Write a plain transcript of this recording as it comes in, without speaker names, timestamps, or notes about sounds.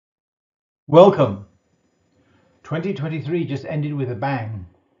Welcome! 2023 just ended with a bang.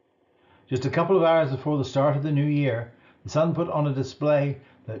 Just a couple of hours before the start of the new year, the sun put on a display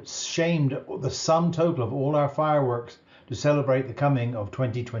that shamed the sum total of all our fireworks to celebrate the coming of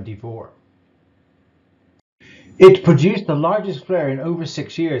 2024. It produced the largest flare in over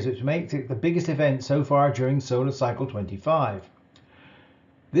 6 years, which makes it the biggest event so far during solar cycle 25.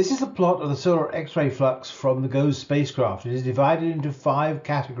 This is a plot of the solar X-ray flux from the GOES spacecraft. It is divided into 5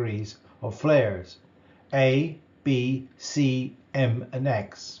 categories of flares: A, B, C, M, and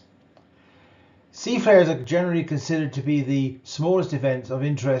X. C flares are generally considered to be the smallest events of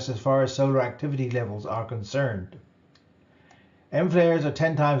interest as far as solar activity levels are concerned. M flares are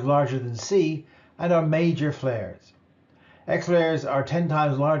 10 times larger than C and are major flares. X flares are 10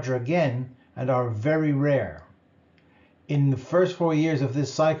 times larger again and are very rare. In the first 4 years of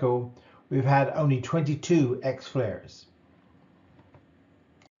this cycle, we've had only 22 X flares.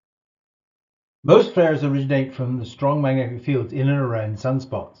 Most flares originate from the strong magnetic fields in and around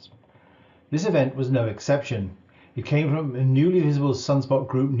sunspots. This event was no exception. It came from a newly visible sunspot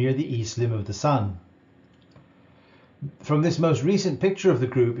group near the east limb of the Sun. From this most recent picture of the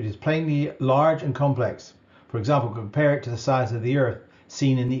group, it is plainly large and complex. For example, compare it to the size of the Earth,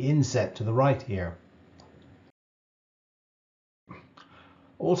 seen in the inset to the right here.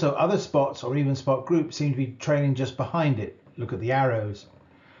 Also, other spots or even spot groups seem to be trailing just behind it. Look at the arrows.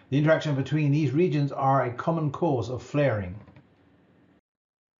 The interaction between these regions are a common cause of flaring.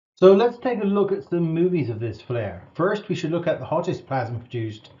 So let's take a look at some movies of this flare. First, we should look at the hottest plasma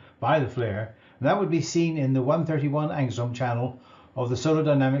produced by the flare, and that would be seen in the 131 angstrom channel of the Solar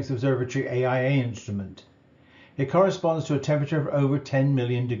Dynamics Observatory AIA instrument. It corresponds to a temperature of over 10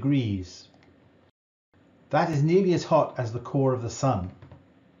 million degrees. That is nearly as hot as the core of the Sun.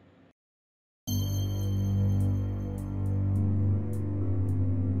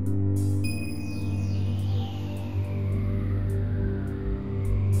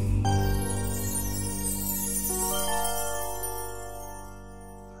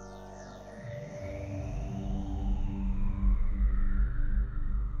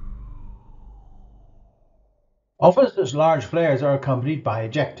 Often such large flares are accompanied by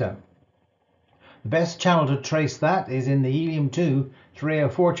ejector. The best channel to trace that is in the helium-2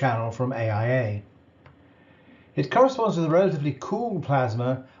 304 channel from AIA. It corresponds to the relatively cool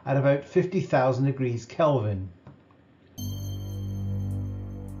plasma at about 50,000 degrees Kelvin.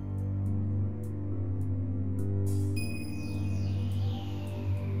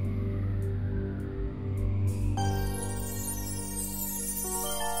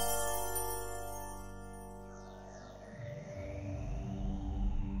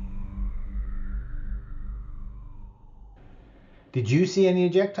 Did you see any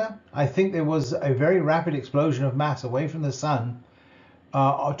ejector? I think there was a very rapid explosion of mass away from the Sun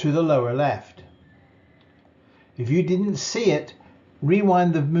to the lower left. If you didn't see it,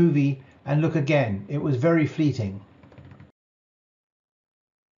 rewind the movie and look again. It was very fleeting.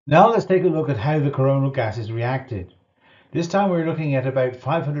 Now let's take a look at how the coronal gases reacted. This time we're looking at about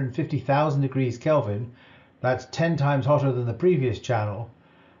 550,000 degrees Kelvin, that's 10 times hotter than the previous channel,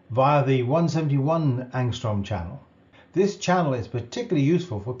 via the 171 angstrom channel. This channel is particularly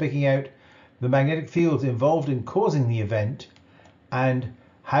useful for picking out the magnetic fields involved in causing the event and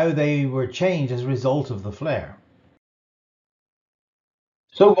how they were changed as a result of the flare.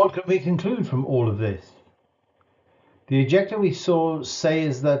 So what can we conclude from all of this? The ejector we saw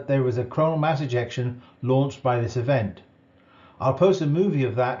says that there was a coronal mass ejection launched by this event. I'll post a movie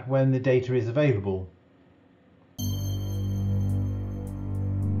of that when the data is available.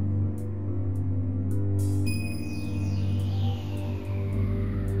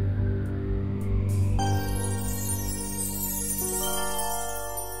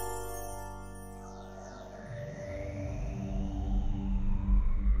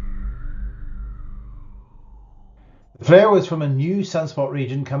 The flare was from a new sunspot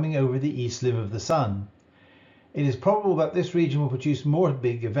region coming over the east limb of the Sun. It is probable that this region will produce more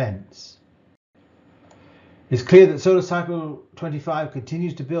big events. It's clear that solar cycle 25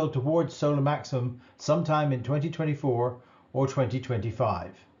 continues to build towards solar maximum sometime in 2024 or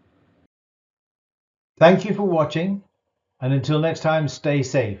 2025. Thank you for watching, and until next time, stay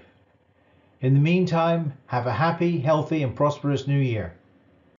safe. In the meantime, have a happy, healthy, and prosperous new year.